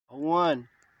one,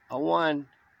 a one,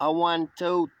 a 1,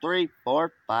 2, 3,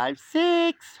 4, 5,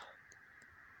 6.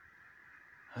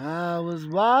 I was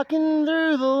walking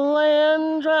through the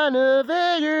land trying to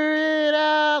figure it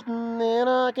out, and then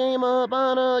I came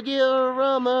upon a gift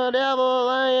from the devil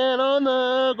laying on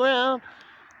the ground.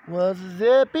 Was a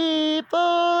zippy full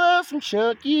of some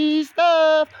chunky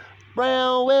stuff,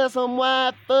 brown with some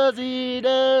white fuzzy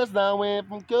dust. I went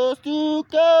from coast to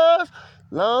coast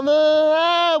along the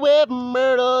highway from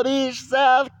Myrtle Beach,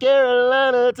 South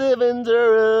Carolina to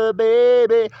Ventura,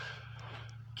 baby.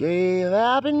 Gave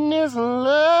happiness and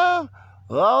love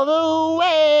all the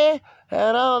way,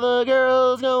 had all the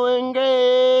girls going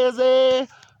crazy.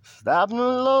 Stopped in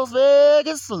Las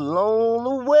Vegas along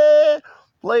the way,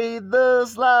 played the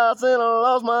slots and I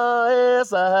lost my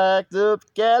ass. I hiked up the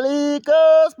Cali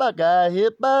coast, I got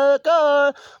hit by a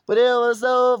car, but it was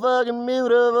so fucking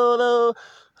beautiful though.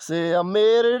 See, I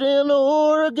made it in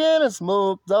Oregon and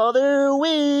smoked all their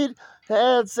weed.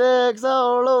 Had sex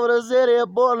all over the city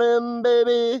of Portland,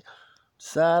 baby.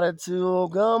 Decided to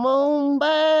come on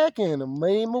back and I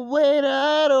made my way to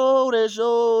Idaho. They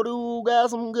sure do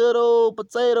got some good old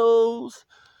potatoes.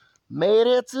 Made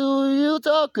it to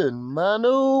Utah, couldn't find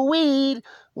no weed.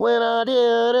 When I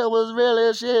did, it was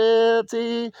really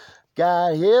shitty.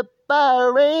 Got hit by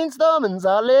a rainstorm in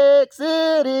Salt Lake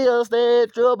City. A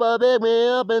state trooper picked me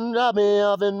up and dropped me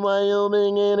off in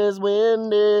Wyoming and it's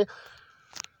windy.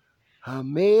 I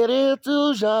made it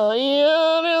to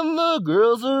Cheyenne and the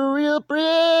girls are real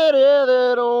pretty.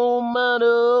 They don't mind an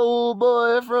old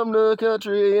boy from the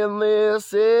country in this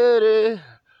city.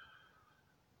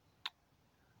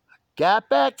 Got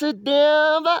back to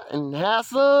Denver and had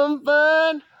some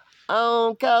fun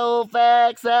on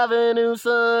Colfax Avenue,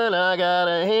 son. I got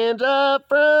a hand job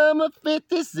from a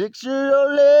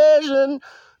 56-year-old legend.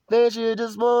 Think she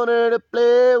just wanted to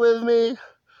play with me.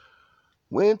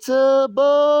 Went to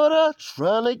Boulder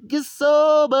trying to get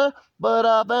sober, but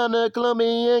I found a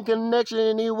Colombian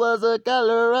connection. He was a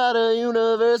Colorado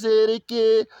University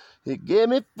kid. He gave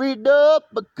me free dope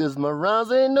because my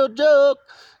rhymes ain't no joke.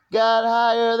 Got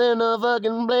higher than the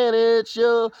fucking Planet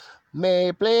Show.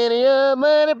 Made plenty of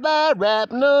money by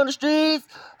rapping on the streets.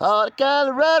 All the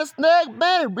Colorado snake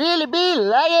better really be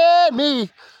liking me.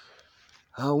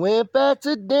 I went back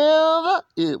to Denver,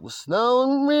 it was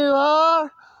snowing real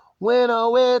hard. When a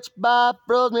witch bite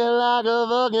froze me like a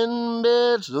fucking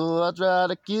bitch. So I tried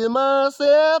to kill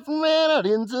myself and ran out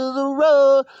into the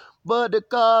road. But the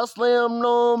car slammed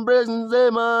on brakes and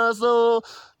saved my soul.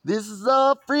 This is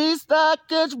all freestyle,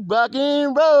 catch rock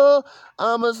and roll.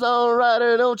 I'm a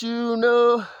songwriter, don't you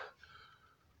know?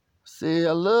 See,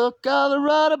 I love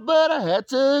Colorado, but I had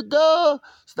to go.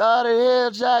 Started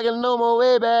hitchhiking on my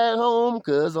way back home,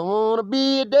 'cause I wanna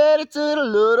be a daddy to the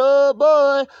little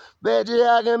boy. Bet you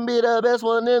I can be the best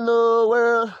one in the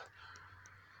world.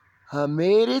 I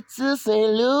made it to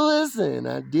St. Louis and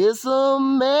I did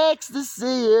some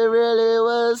ecstasy. It really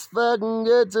was fucking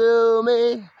good to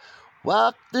me.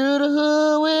 Walked through the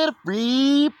hood with a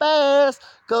free pass,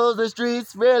 'cause the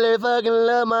streets really fucking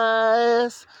love my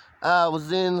ass. I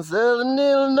was in southern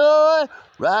Illinois,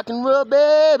 rock and roll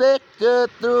baby. Cut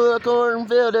through a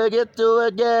cornfield to get to a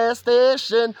gas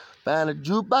station. Found a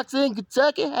jukebox in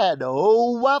Kentucky, had the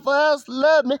whole Waffle House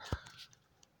love me.